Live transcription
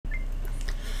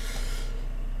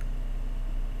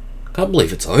I can't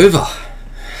believe it's over.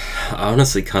 I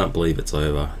honestly can't believe it's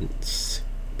over. It's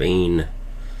been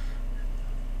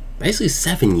basically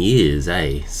 7 years,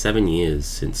 7 years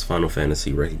since Final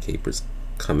Fantasy Record Keeper's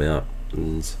come out,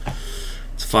 and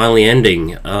it's finally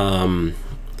ending.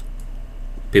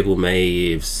 People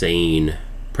may have seen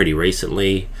pretty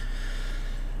recently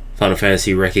Final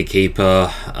Fantasy Record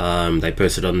Keeper. They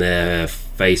posted on their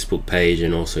Facebook page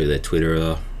and also their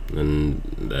Twitter and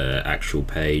the actual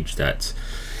page that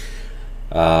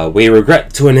we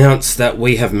regret to announce that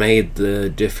we have made the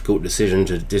difficult decision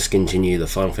to discontinue the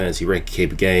Final Fantasy Record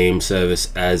Keeper game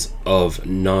service as of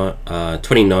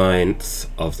 29th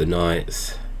of the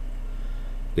 9th.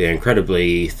 We are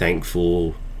incredibly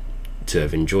thankful to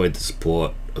have enjoyed the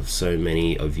support of so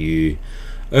many of you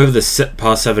over the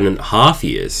past 7.5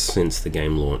 years since the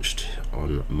game launched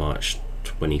on March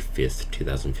 25th,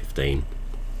 2015.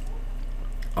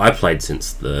 I played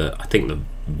since I think the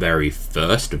very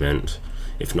first event,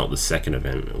 if not the second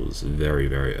event. It was very,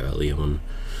 very early on.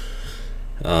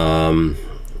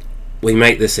 We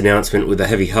make this announcement with a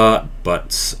heavy heart,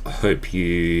 but I hope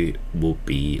you will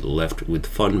be left with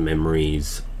fond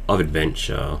memories of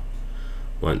adventure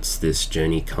once this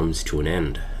journey comes to an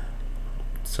end.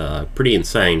 It's pretty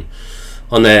insane.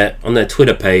 On their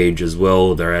Twitter page as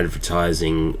well, they're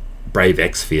advertising Brave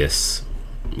Exvius,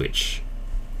 which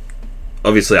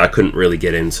obviously I couldn't really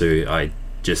get into. I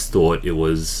just thought it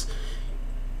was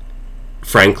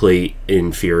frankly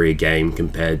inferior game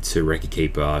compared to Record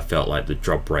Keeper. I felt like the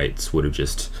drop rates would have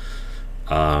just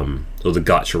or the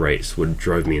gacha rates would have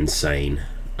drove me insane.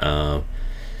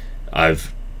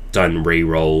 I've done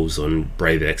re-rolls on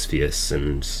Brave Exvius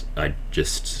and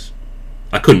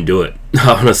I couldn't do it.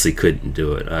 I honestly couldn't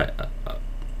do it.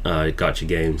 Gacha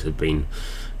games have been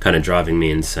kind of driving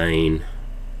me insane,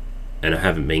 and I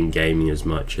haven't been gaming as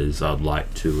much as I'd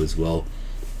like to as well.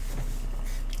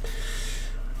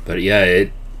 But yeah,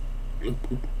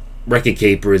 Record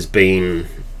Keeper has been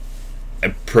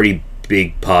a pretty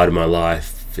big part of my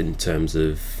life in terms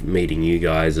of meeting you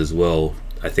guys as well.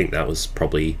 I think that was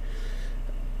probably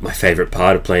my favourite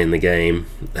part of playing the game.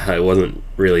 It wasn't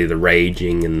really the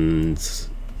raging and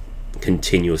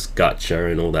continuous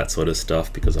gacha and all that sort of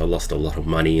stuff, because I lost a lot of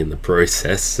money in the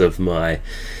process of my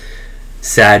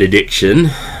sad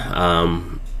addiction.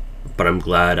 But I'm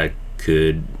glad I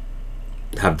could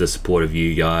have the support of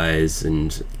you guys,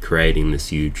 and creating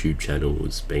this YouTube channel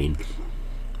has been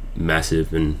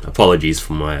massive. And apologies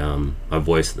for my my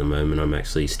voice at the moment. I'm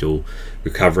actually still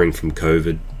recovering from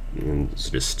COVID, and it's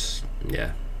just,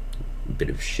 yeah, a bit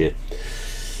of shit.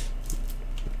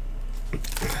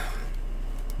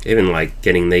 Even like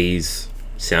getting these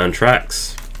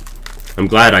soundtracks, I'm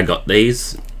glad I got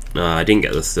these. I didn't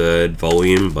get the third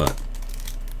volume, but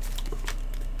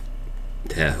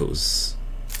yeah, it was,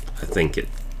 I think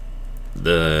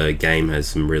the game has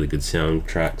some really good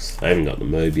soundtracks. I even got the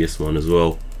Mobius one as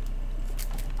well.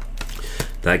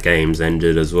 That game's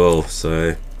ended as well,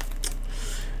 so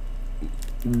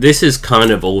this is kind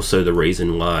of also the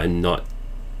reason why I'm not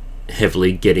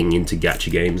heavily getting into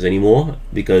gacha games anymore,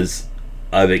 because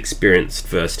I've experienced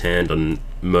firsthand on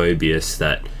Mobius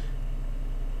that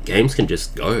games can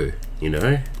just go, you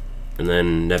know, and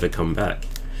then never come back.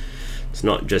 It's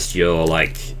not just your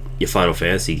Final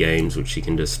Fantasy games, which you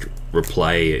can just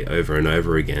replay over and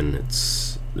over again.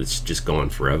 It's just gone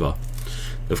forever.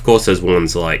 Of course, there's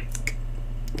ones like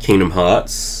Kingdom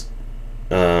Hearts,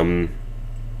 it's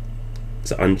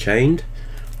Unchained,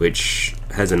 which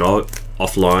has an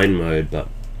offline mode, but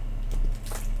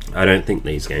I don't think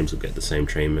these games will get the same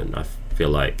treatment. I feel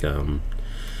like I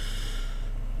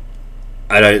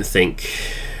don't think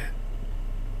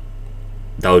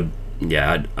they'll.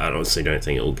 Yeah, I honestly don't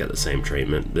think it will get the same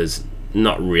treatment. There's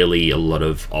not really a lot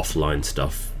of offline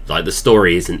stuff. Like, the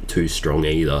story isn't too strong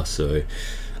either, so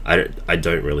I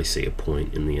don't really see a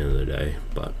point in the end of the day.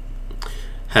 But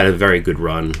had a very good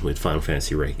run with Final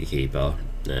Fantasy Record Keeper,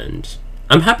 and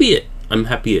I'm happy it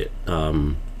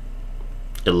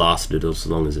lasted as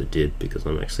long as it did, because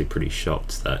I'm actually pretty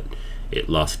shocked that it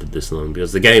lasted this long,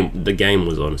 because the game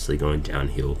was honestly going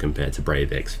downhill compared to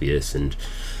Brave Exvius and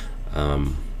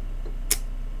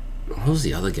what was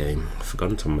the other game? I've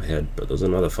forgotten it on my head, but there's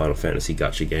another Final Fantasy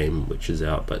gacha game which is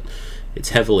out, but it's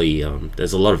heavily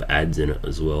there's a lot of ads in it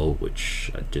as well,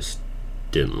 which I just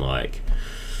didn't like.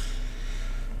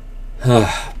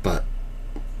 But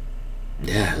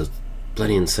yeah, it was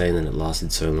bloody insane that it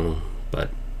lasted so long. But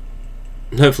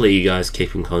hopefully you guys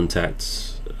keep in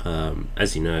contact.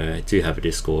 As you know, I do have a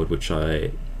Discord, which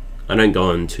I don't go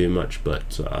on too much,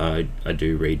 but I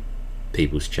do read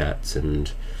people's chats,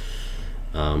 and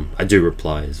I do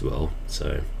reply as well.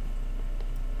 So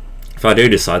if I do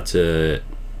decide to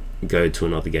go to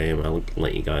another game, I'll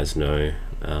let you guys know.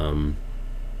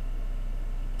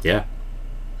 Yeah.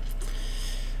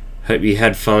 Hope you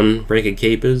had fun, Record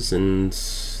Keepers, and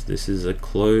this is a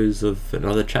close of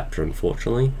another chapter,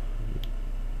 unfortunately.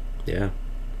 Yeah.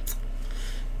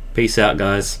 Peace out,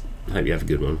 guys. Hope you have a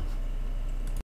good one.